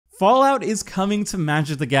Fallout is coming to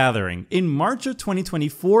Magic the Gathering. In March of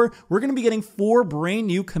 2024, we're going to be getting 4 brand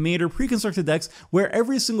new Commander pre-constructed decks where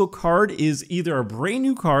every single card is either a brand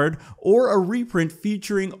new card or a reprint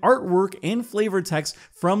featuring artwork and flavor text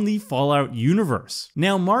from the Fallout universe.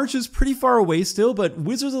 Now, March is pretty far away still, but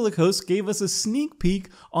Wizards of the Coast gave us a sneak peek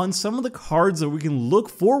on some of the cards that we can look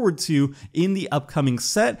forward to in the upcoming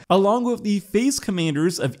set, along with the face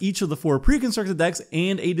commanders of each of the 4 pre-constructed decks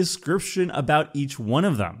and a description about each one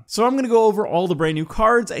of them. So I'm going to go over all the brand new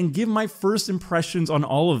cards and give my first impressions on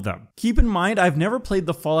all of them. Keep in mind, I've never played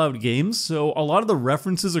the Fallout games, so a lot of the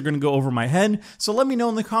references are going to go over my head, so let me know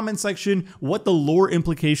in the comment section what the lore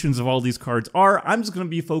implications of all these cards are. I'm just going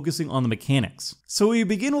to be focusing on the mechanics. So we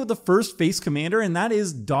begin with the first face commander, and that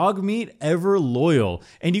is Dogmeat Ever Loyal.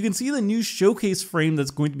 And you can see the new showcase frame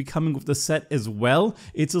that's going to be coming with the set as well.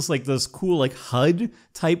 It's just like this cool like HUD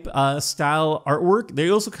type style artwork. They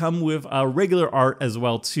also come with regular art as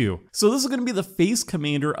well too. So this is going to be the face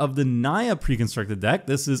commander of the Naya pre-constructed deck.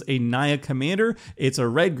 This is a Naya commander. It's a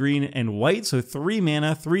red, green, and white. So 3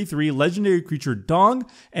 mana, 3/3 legendary creature dog.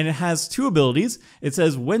 And it has 2 abilities. It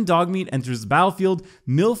says when Dogmeat enters the battlefield,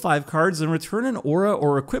 mill 5 cards and return an aura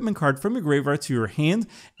or equipment card from your graveyard to your hand.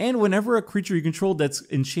 And whenever a creature you control that's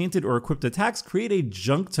enchanted or equipped attacks, create a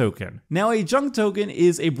junk token. Now a junk token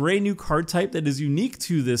is a brand new card type that is unique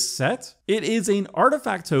to this set. It is an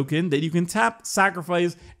artifact token that you can tap,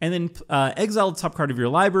 sacrifice, and then exile the top card of your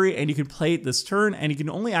library, and you can play it this turn, and you can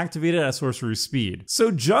only activate it at sorcery speed. So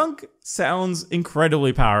junk sounds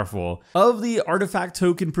incredibly powerful. Of the artifact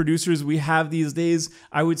token producers we have these days,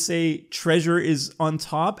 I would say Treasure is on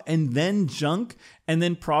top, and then junk, and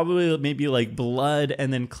then probably maybe like Blood,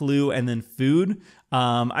 and then Clue, and then Food.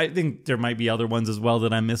 I think there might be other ones as well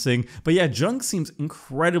that I'm missing. But yeah, junk seems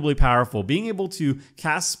incredibly powerful. Being able to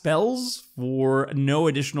cast spells for no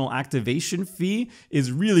additional activation fee is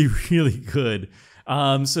really, really good.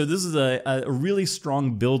 So this is a really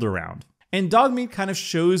strong build around. And Dogmeat kind of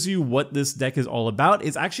shows you what this deck is all about.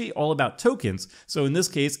 It's actually all about tokens. So in this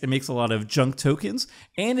case, it makes a lot of junk tokens,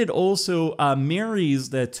 and it also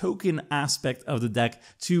marries the token aspect of the deck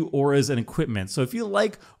to auras and equipment. So if you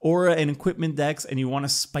like aura and equipment decks and you want to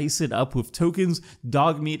spice it up with tokens,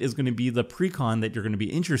 Dogmeat is going to be the precon that you're going to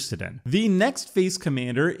be interested in. The next face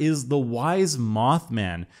commander is the Wise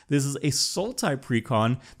Mothman. This is a Sultai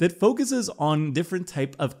precon that focuses on different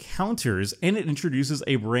type of counters, and it introduces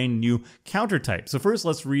a brand new counter type. So first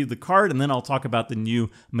let's read the card and then I'll talk about the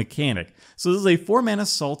new mechanic. So this is a 4 mana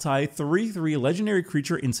Sultai 3/3 legendary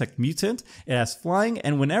creature insect mutant. It has flying,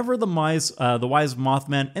 and whenever the Wise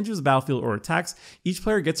Mothman enters the battlefield or attacks, each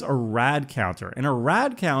player gets a rad counter. And a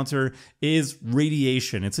rad counter is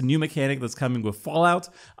radiation. It's a new mechanic that's coming with Fallout,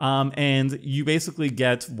 and you basically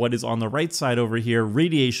get what is on the right side over here,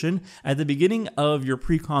 radiation. At the beginning of your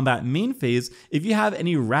pre-combat main phase, if you have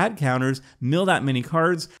any rad counters, mill that many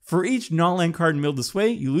cards. For each non-land card milled this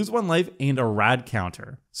way, you lose 1 life and a rad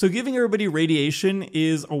counter. So giving everybody radiation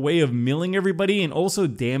is a way of milling everybody and also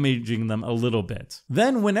damaging them a little bit.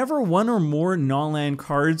 Then whenever 1 or more non-land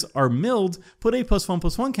cards are milled, put a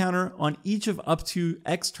 +1/+1 counter on each of up to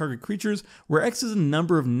X target creatures, where X is the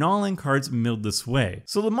number of non-land cards milled this way.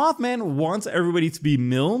 So the Mothman wants everybody to be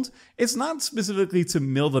milled. It's not specifically to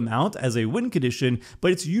mill them out as a win condition,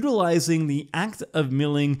 but it's utilizing the act of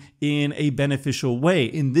milling in a beneficial way.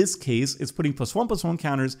 In this case, it's putting +1/+1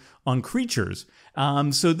 counters on creatures.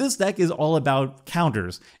 So this deck is all about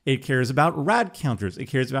counters. It cares about rad counters. It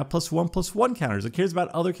cares about +1/+1 counters. It cares about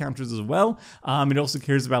other counters as well. It also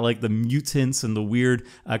cares about like the mutants and the weird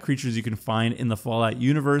creatures you can find in the Fallout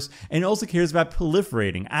universe. And it also cares about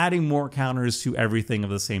proliferating, adding more counters to everything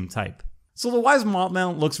of the same type. So the Wise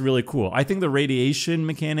Mothman looks really cool. I think the radiation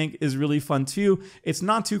mechanic is really fun too. It's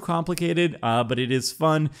not too complicated, but it is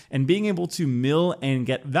fun. And being able to mill and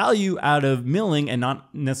get value out of milling and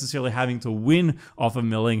not necessarily having to win off of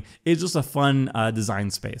milling is just a fun design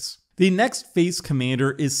space. The next face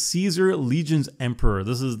commander is Caesar Legion's Emperor.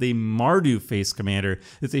 This is the Mardu face commander.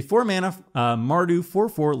 It's a 4 mana Mardu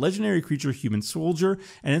 4/4 legendary creature human soldier,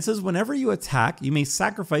 and it says whenever you attack, you may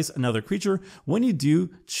sacrifice another creature. When you do,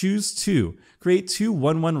 choose 2. Create 2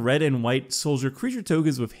 1/1 red and white soldier creature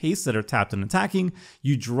tokens with haste that are tapped and attacking.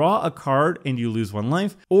 You draw a card and you lose 1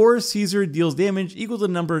 life, or Caesar deals damage equal to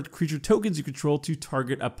the number of creature tokens you control to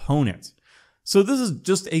target opponent. So this is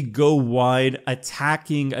just a go wide,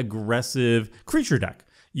 attacking, aggressive creature deck.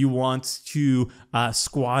 You want to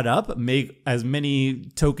squad up, make as many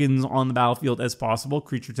tokens on the battlefield as possible,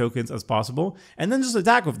 creature tokens as possible, and then just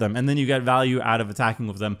attack with them. And then you get value out of attacking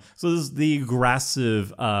with them. So this is the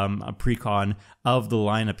aggressive precon of the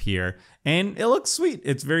lineup here. And it looks sweet.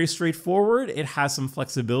 It's very straightforward. It has some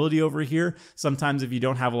flexibility over here. Sometimes if you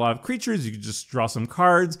don't have a lot of creatures, you can just draw some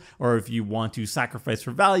cards, or if you want to sacrifice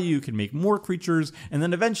for value, you can make more creatures. And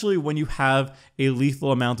then eventually when you have a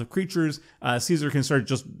lethal amount of creatures, Caesar can start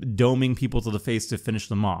just doming people to the face to finish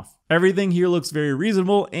them off. Everything here looks very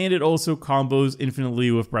reasonable, and it also combos infinitely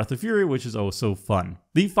with Breath of Fury, which is also fun.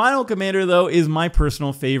 The final commander, though, is my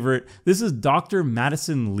personal favorite. This is Dr.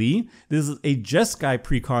 Madison Lee. This is a Jeskai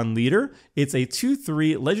Precon leader. It's a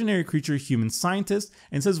 2/3 legendary creature human scientist,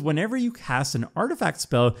 and says whenever you cast an artifact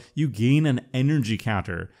spell, you gain an energy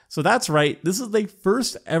counter. So that's right, this is the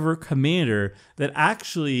first ever commander that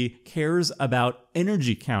actually cares about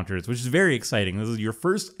energy counters, which is very exciting. This is your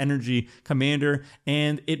first energy commander,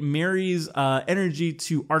 and it marries energy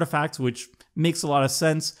to artifacts, which makes a lot of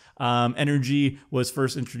sense. Energy was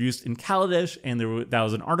first introduced in Kaladesh, and that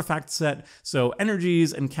was an artifact set, so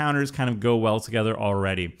energies and counters kind of go well together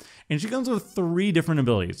already. And she comes with 3 different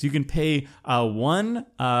abilities. You can pay 1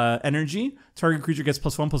 energy, target creature gets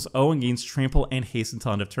 +1/+0 and gains trample and haste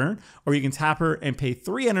until end of turn, or you can tap her and pay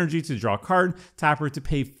 3 energy to draw a card, tap her to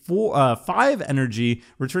pay 5 energy,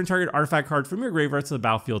 return target artifact card from your graveyard to the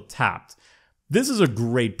battlefield tapped. This is a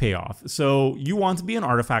great payoff. So you want to be an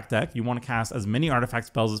artifact deck. You want to cast as many artifact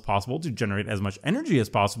spells as possible to generate as much energy as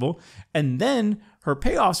possible. And then her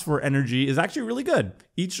payoffs for energy is actually really good.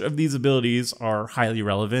 Each of these abilities are highly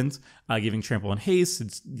relevant, giving trample and haste,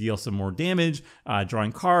 it deals some more damage,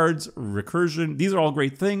 drawing cards, recursion. These are all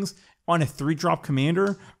great things. On a 3-drop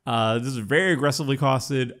commander, this is very aggressively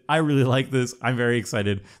costed. I really like this. I'm very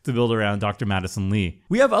excited to build around Dr. Madison Lee.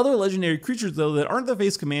 We have other legendary creatures though that aren't the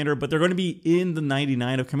face commander, but they're going to be in the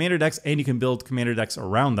 99 of commander decks, and you can build commander decks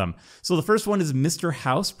around them. So the first one is Mr.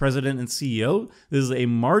 House, President and CEO. This is a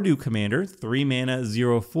Mardu commander, 3 mana,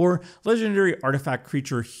 0/4, legendary artifact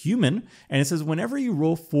creature human, and it says whenever you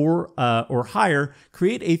roll 4 or higher,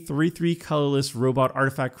 create a 3/3 colorless robot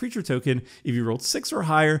artifact creature token. If you rolled 6 or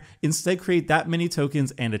higher, instead create that many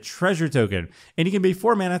tokens and a treasure token. And you can pay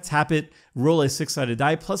 4 mana, tap it, roll a 6-sided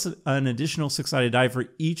die, plus an additional 6-sided die for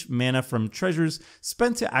each mana from treasures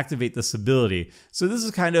spent to activate this ability. So this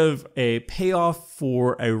is kind of a payoff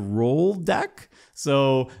for a roll deck.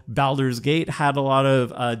 So Baldur's Gate had a lot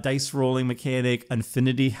of dice rolling mechanic.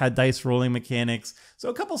 Infinity had dice rolling mechanics. So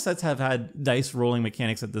a couple sets have had dice rolling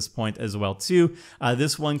mechanics at this point as well too.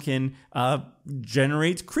 This one can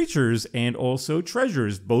generate creatures and also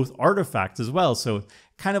treasures, both artifacts as well. So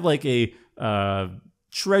kind of like a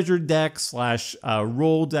treasure deck slash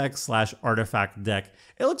roll deck slash artifact deck.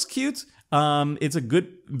 It looks cute. It's a good,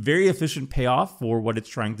 very efficient payoff for what it's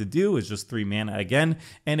trying to do. It's just 3 mana again,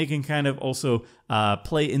 and it can kind of also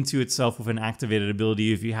play into itself with an activated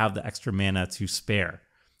ability if you have the extra mana to spare.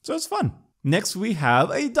 So it's fun. Next we have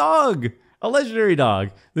a dog, a legendary dog.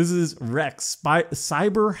 This is Rex,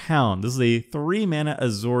 Cyber Hound. This is a 3 mana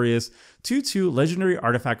Azorius 2/2 legendary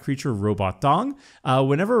artifact creature robot dog.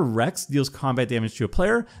 Whenever Rex deals combat damage to a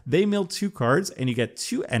player, they mill 2 cards and you get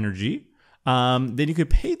 2 energy. Then you could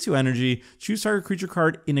pay 2 energy, choose target creature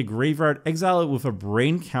card in a graveyard, exile it with a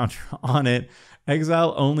brain counter on it,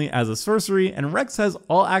 exile only as a sorcery, and Rex has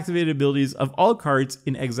all activated abilities of all cards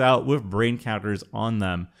in exile with brain counters on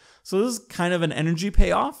them. So this is kind of an energy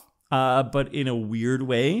payoff, but in a weird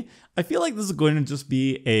way. I feel like this is going to just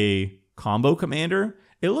be a combo commander.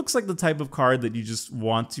 It looks like the type of card that you just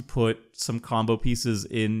want to put some combo pieces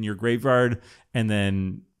in your graveyard and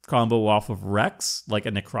then combo off of Rex, like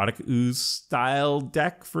a Necrotic Ooze style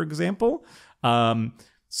deck, for example.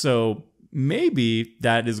 So maybe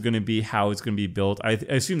that is going to be how it's going to be built. I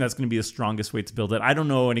assume that's going to be the strongest way to build it. I don't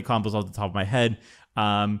know any combos off the top of my head.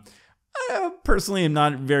 I personally am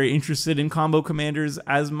not very interested in combo commanders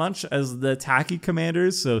as much as the tacky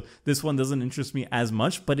commanders, so this one doesn't interest me as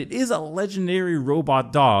much, but it is a legendary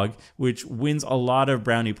robot dog, which wins a lot of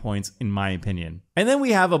brownie points in my opinion. And then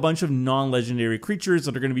we have a bunch of non-legendary creatures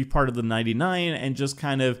that are going to be part of the 99 and just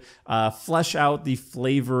kind of flesh out the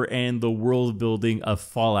flavor and the world building of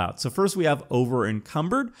Fallout. So first we have Over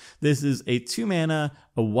Encumbered. This is a 2 mana,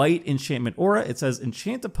 a white enchantment aura. It says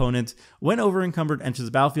enchant opponent. When Over Encumbered enters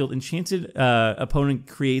the battlefield, enchanted opponent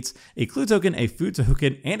creates a clue token, a food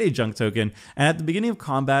token, and a junk token. And at the beginning of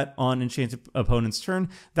combat on enchanted opponent's turn,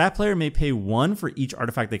 that player may pay 1 for each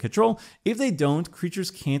artifact they control. If they don't,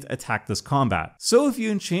 creatures can't attack this combat. So if you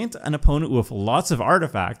enchant an opponent with lots of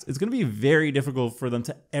artifacts, it's going to be very difficult for them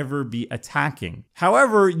to ever be attacking.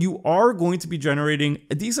 However, you are going to be generating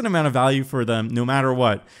a decent amount of value for them no matter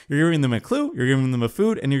what. You're giving them a clue, you're giving them a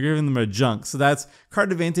food, and you're giving them a junk. So that's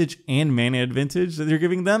card advantage and mana advantage that you're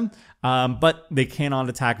giving them. but they cannot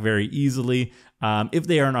attack very easily. If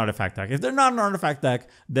they are an artifact deck. If they're not an artifact deck,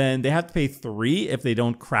 then they have to pay 3 if they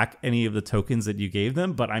don't crack any of the tokens that you gave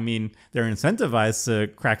them. But I mean, they're incentivized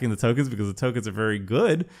to cracking the tokens because the tokens are very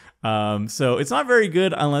good. So it's not very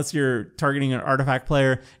good unless you're targeting an artifact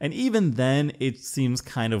player. And even then, it seems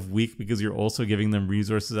kind of weak because you're also giving them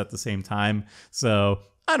resources at the same time. So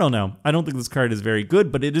I don't know. I don't think this card is very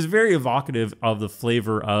good, but it is very evocative of the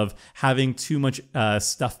flavor of having too much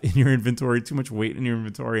stuff in your inventory, too much weight in your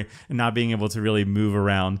inventory, and not being able to really move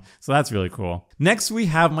around. So that's really cool. Next, we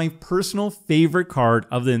have my personal favorite card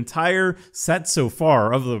of the entire set so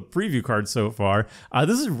far, of the preview cards so far.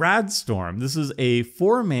 This is Radstorm. This is a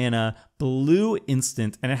 4-mana blue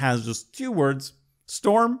instant, and it has just 2 words,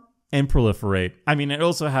 Storm and Proliferate. I mean, it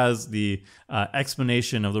also has the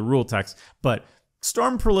explanation of the rule text, but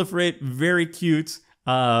Storm, Proliferate, very cute,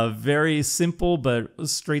 very simple, but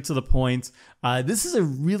straight to the point. This is a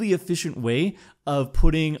really efficient way of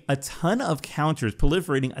putting a ton of counters,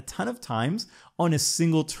 proliferating a ton of times on a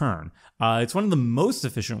single turn. It's one of the most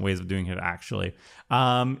efficient ways of doing it, actually.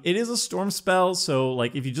 It is a Storm spell, so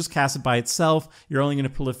like if you just cast it by itself, you're only going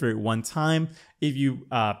to proliferate 1 time. If you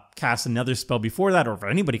cast another spell before that, or if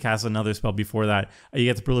anybody casts another spell before that, you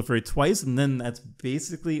get to proliferate twice, and then that's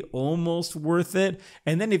basically almost worth it.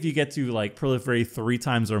 And then if you get to like proliferate 3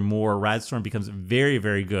 times or more, Radstorm becomes very,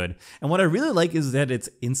 very good. And what I really like is that it's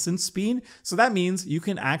instant speed. So that means you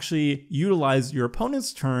can actually utilize your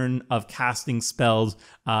opponent's turn of casting spells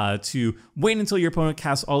to wait until your opponent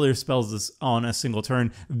casts all their spells on a single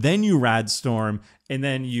turn. Then you Radstorm, and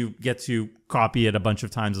then you get to copy it a bunch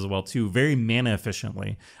of times as well too, very mana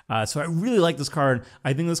efficiently. So I really like this card.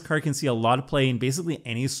 I think this card can see a lot of play in basically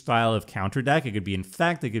any style of counter deck. It could be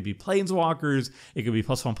Infect, it could be Planeswalkers, it could be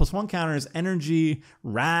 +1/+1 counters, Energy,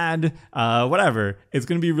 Rad, whatever. It's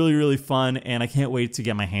going to be really, really fun, and I can't wait to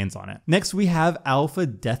get my hands on it. Next, we have Alpha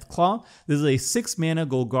Deathclaw. This is a 6-mana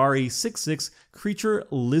Golgari 6/6 creature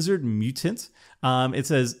lizard mutant. It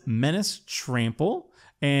says Menace Trample.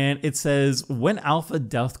 And it says, when Alpha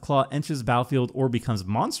Deathclaw enters the battlefield or becomes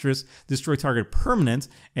monstrous, destroy target permanent.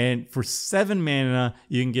 And for 7 mana,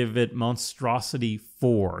 you can give it Monstrosity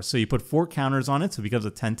 4. So you put 4 counters on it, so it becomes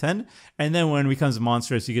a 10/10. And then when it becomes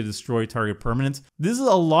monstrous, you can destroy target permanent. This is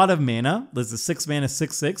a lot of mana. This is a 6 mana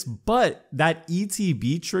 6/6, but that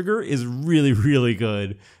ETB trigger is really, really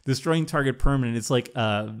good. Destroying target permanent, it's like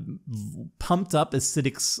pumped up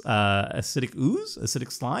acidic ooze,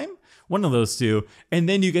 acidic slime. One of those two. And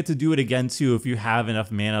then you get to do it again too if you have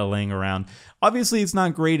enough mana laying around. Obviously, it's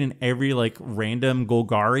not great in every like random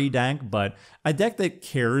Golgari deck, but a deck that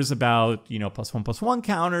cares about, you know, +1/+1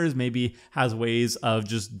 counters, maybe has ways of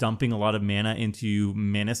just dumping a lot of mana into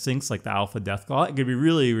mana sinks like the Alpha Deathclaw. It could be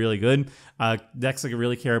really, really good. Decks that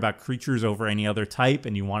really care about creatures over any other type,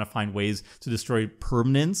 and you want to find ways to destroy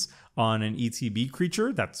permanents on an ETB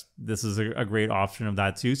creature, this is a great option of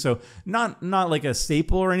that too. So not like a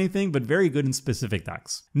staple or anything, but very good in specific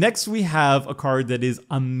decks. Next, we have a card that is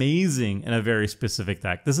amazing in a very specific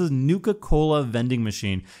deck. This is Nuka-Cola Vending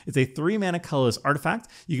Machine. It's a 3-mana colorless artifact.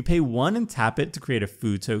 You can pay 1 and tap it to create a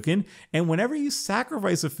food token. And whenever you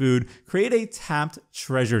sacrifice a food, create a tapped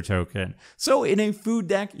treasure token. So in a food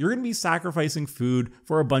deck, you're going to be sacrificing food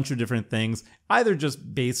for a bunch of different things. Either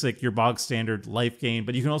just basic, your bog standard life gain,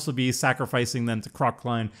 but you can also be sacrificing them to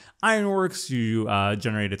Crocline Ironworks to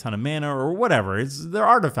generate a ton of mana or whatever. They're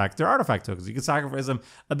artifacts. They're artifact tokens. You can sacrifice them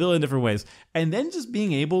a billion different ways. And then just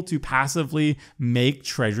being able to passively make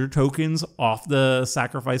treasure tokens off the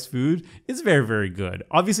sacrificed food is very, very good.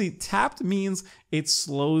 Obviously, tapped means it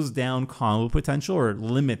slows down combo potential or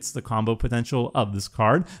limits the combo potential of this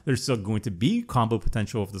card. There's still going to be combo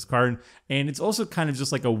potential of this card. And it's also kind of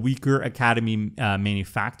just like a weaker Academy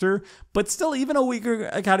manufacturer, but still even a weaker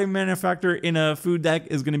Academy manufacturer in a food deck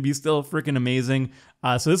is going to be still freaking amazing.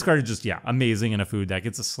 So this card is just, amazing in a food deck.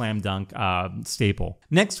 It's a slam dunk staple.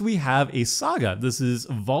 Next, we have a saga. This is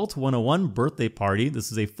Vault 101 Birthday Party.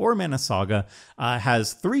 This is a 4-mana saga.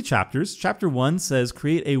 Has 3 chapters. Chapter 1 says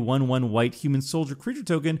create a 1/1 white human soldier creature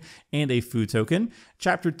token and a food token.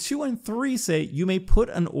 Chapter 2 and 3 say you may put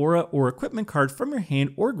an aura or equipment card from your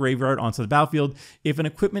hand or graveyard onto the battlefield. If an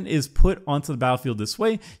equipment is put onto the battlefield this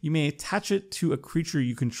way, you may attach it to a creature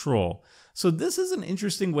you control. So this is an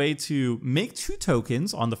interesting way to make 2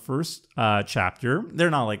 tokens on the first chapter. They're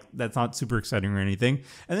not like, that's not super exciting or anything.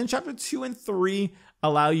 And then chapter 2 and 3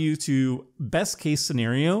 allow you to, best case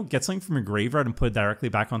scenario, get something from your graveyard and put it directly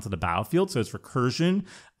back onto the battlefield. So it's recursion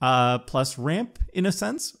plus ramp in a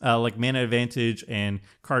sense, like mana advantage and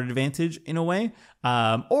card advantage in a way.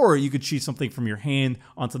 Or you could cheat something from your hand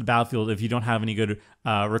onto the battlefield if you don't have any good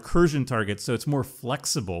recursion targets. So it's more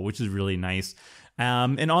flexible, which is really nice.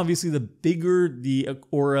 And obviously, the bigger the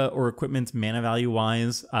aura or equipment mana value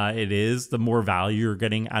wise it is, the more value you're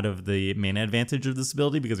getting out of the mana advantage of this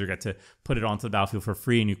ability, because you get to put it onto the battlefield for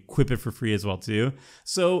free and you equip it for free as well too.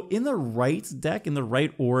 So in the right deck, in the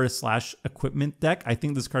right aura / equipment deck, I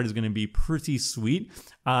think this card is going to be pretty sweet.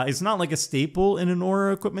 It's not like a staple in an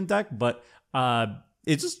aura equipment deck, but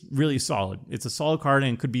it's just really solid. It's a solid card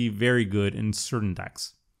and could be very good in certain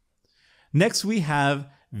decks. Next, we have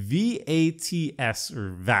VATS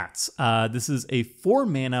or VATS. This is a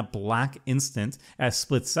 4-mana black instant as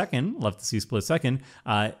Split Second. Love to see Split Second.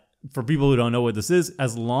 For people who don't know what this is,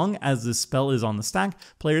 as long as this spell is on the stack,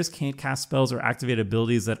 players can't cast spells or activate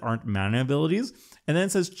abilities that aren't mana abilities. And then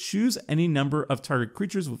it says choose any number of target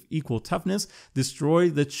creatures with equal toughness, destroy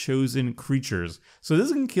the chosen creatures. So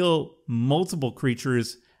this can kill multiple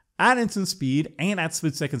creatures at instant speed and at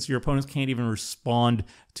split seconds, so your opponents can't even respond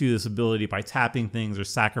to this ability by tapping things or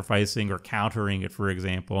sacrificing or countering it, for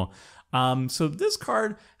example. So this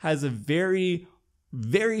card has a very,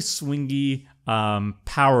 very swingy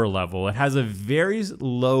power level. It has a very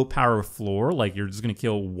low power floor, like you're just going to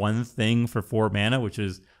kill one thing for 4 mana, which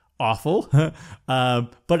is awful.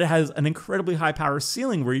 But it has an incredibly high power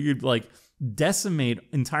ceiling where you'd like decimate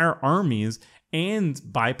entire armies and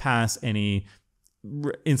bypass any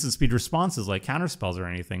instant speed responses like counter spells or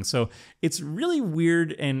anything. So it's really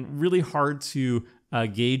weird and really hard to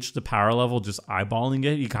gauge the power level just eyeballing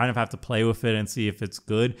it. You kind of have to play with it and see if it's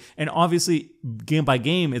good. And obviously, game by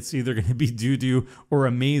game, it's either going to be doo-doo or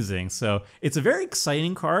amazing. So it's a very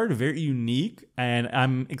exciting card, very unique, and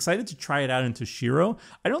I'm excited to try it out in Toshiro.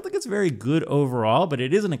 I don't think it's very good overall, but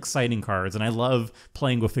it is an exciting card, and I love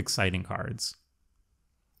playing with exciting cards.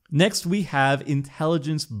 Next, we have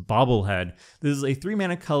Intelligence Bobblehead. This is a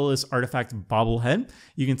 3-mana colorless artifact bobblehead.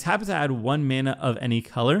 You can tap it to add 1 mana of any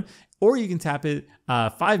color, or you can tap it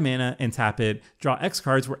 5 mana and tap it, draw X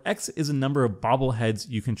cards, where X is a number of bobbleheads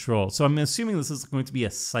you control. So I'm assuming this is going to be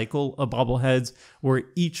a cycle of bobbleheads, where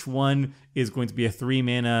each one is going to be a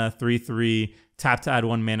 3-mana, 3/3, tap to add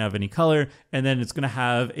 1 mana of any color, and then it's going to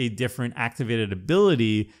have a different activated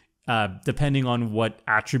ability depending on what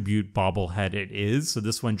attribute bobblehead it is. So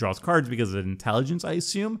this one draws cards because of intelligence, I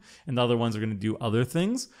assume, and the other ones are going to do other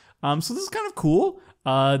things. So this is kind of cool.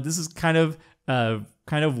 This is kind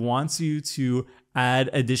of wants you to add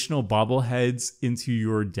additional bobbleheads into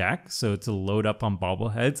your deck. So to load up on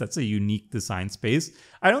bobbleheads, that's a unique design space.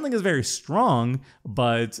 I don't think it's very strong,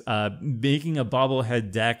 but making a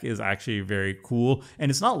bobblehead deck is actually very cool.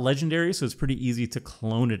 And it's not legendary, so it's pretty easy to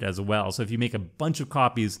clone it as well. So if you make a bunch of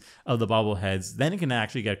copies of the bobbleheads, then it can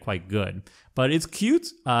actually get quite good. But it's cute.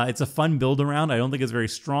 It's a fun build around. I don't think it's very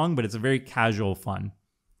strong, but it's a very casual fun.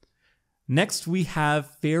 Next, we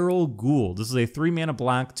have Feral Ghoul. This is a 3-mana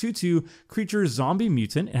black 2/2 creature zombie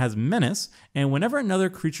mutant. It has menace, and whenever another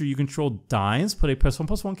creature you control dies, put a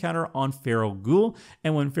 +1/+1 counter on Feral Ghoul.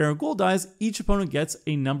 And when Feral Ghoul dies, each opponent gets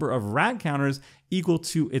a number of rad counters equal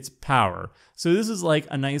to its power. So this is like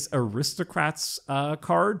a nice aristocrats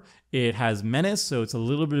card. It has menace, so it's a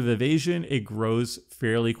little bit of evasion. It grows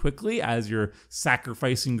fairly quickly as you're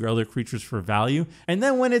sacrificing your other creatures for value. And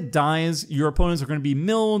then when it dies, your opponents are going to be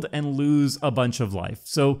milled and lose a bunch of life.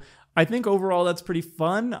 So I think overall that's pretty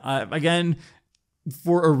fun. Again,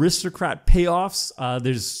 for aristocrat payoffs,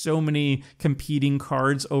 there's so many competing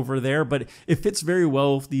cards over there, but it fits very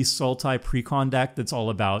well with the Sultai Precon deck that's all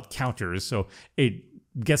about counters. So it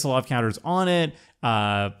gets a lot of counters on it,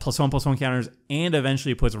 +1/+1 counters, and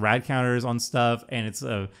eventually puts rad counters on stuff, and it's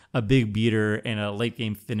a big beater and a late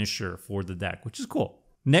game finisher for the deck, which is cool.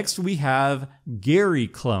 Next, we have Gary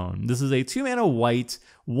Clone. This is a 2-mana white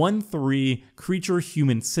 1/3 creature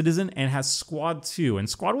human citizen and has Squad 2. And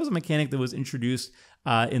Squad was a mechanic that was introduced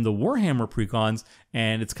in the Warhammer precons,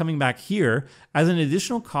 and it's coming back here. As an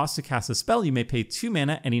additional cost to cast a spell, you may pay 2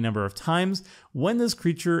 mana any number of times. When this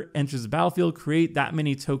creature enters the battlefield, create that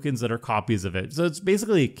many tokens that are copies of it. So it's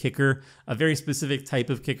basically a kicker, a very specific type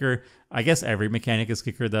of kicker. I guess every mechanic is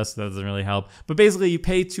kicker thus, so that doesn't really help. But basically, you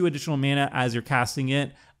pay 2 additional mana as you're casting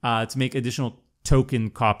it to make additional token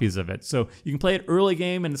copies of it. So you can play it early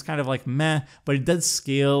game and it's kind of like meh, but it does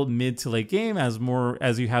scale mid to late game as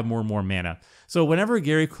you have more and more mana. So whenever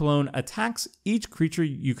Gary Clone attacks, each creature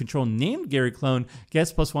you control named Gary Clone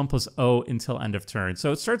gets +1/+0 until end of turn.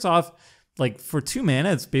 So it starts off like for 2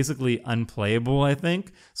 mana, it's basically unplayable, I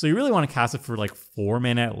think. So you really want to cast it for like 4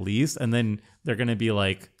 mana at least, and then they're going to be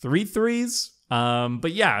like 3/3s.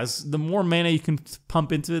 But yeah, the more mana you can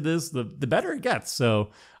pump into this, the better it gets.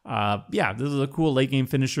 So yeah, this is a cool late game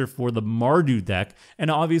finisher for the Mardu deck. And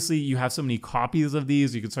obviously you have so many copies of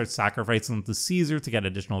these, you can start sacrificing them to Caesar to get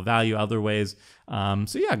additional value other ways. So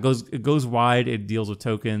yeah, it goes wide, it deals with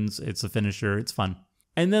tokens, it's a finisher, it's fun.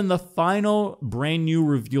 And then the final brand new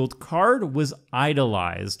revealed card was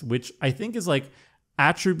Idolized, which I think is like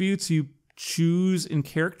attributes you choose in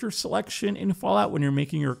character selection in Fallout when you're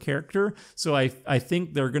making your character. So I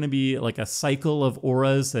think they're going to be like a cycle of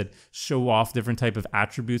auras that show off different type of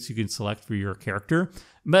attributes you can select for your character.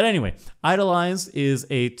 But anyway, Idolized is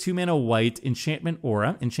a 2 mana white enchantment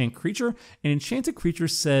aura, enchant creature. An enchanted creature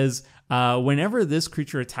says, whenever this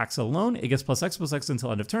creature attacks alone, it gets +X/+X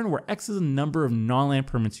until end of turn, where X is the number of non-land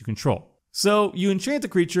permanents you control. So you enchant the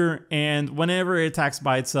creature, and whenever it attacks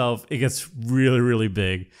by itself, it gets really, really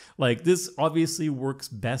big. Like this obviously works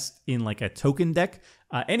best in like a token deck.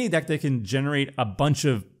 Any deck that can generate a bunch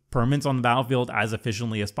of permanents on the battlefield as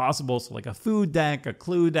efficiently as possible. So like a food deck, a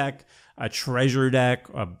clue deck, a treasure deck,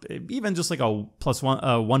 even just like a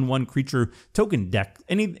 +1/1 creature token deck.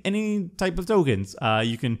 Any type of tokens.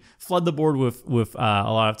 You can flood the board with a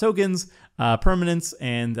lot of tokens. Permanence,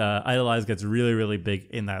 and Idolize gets really, really big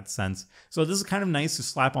in that sense. So this is kind of nice to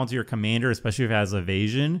slap onto your commander, especially if it has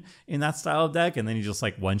evasion in that style of deck, and then you just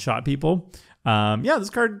like one-shot people. Yeah, this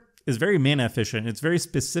card is very mana efficient. It's very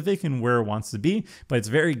specific in where it wants to be, but it's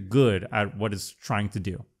very good at what it's trying to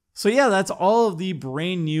do. So yeah, that's all of the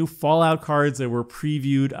brand new Fallout cards that were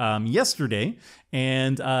previewed yesterday.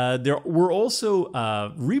 And there were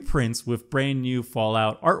also reprints with brand new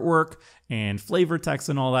Fallout artwork and flavor text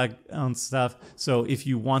and all that stuff. So if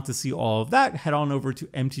you want to see all of that, head on over to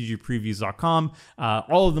mtgpreviews.com.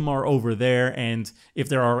 All of them are over there. And if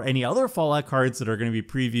there are any other Fallout cards that are going to be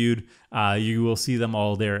previewed, you will see them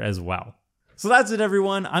all there as well. So that's it,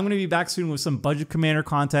 everyone. I'm going to be back soon with some Budget Commander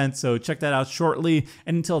content, so check that out shortly.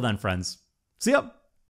 And until then, friends, see ya!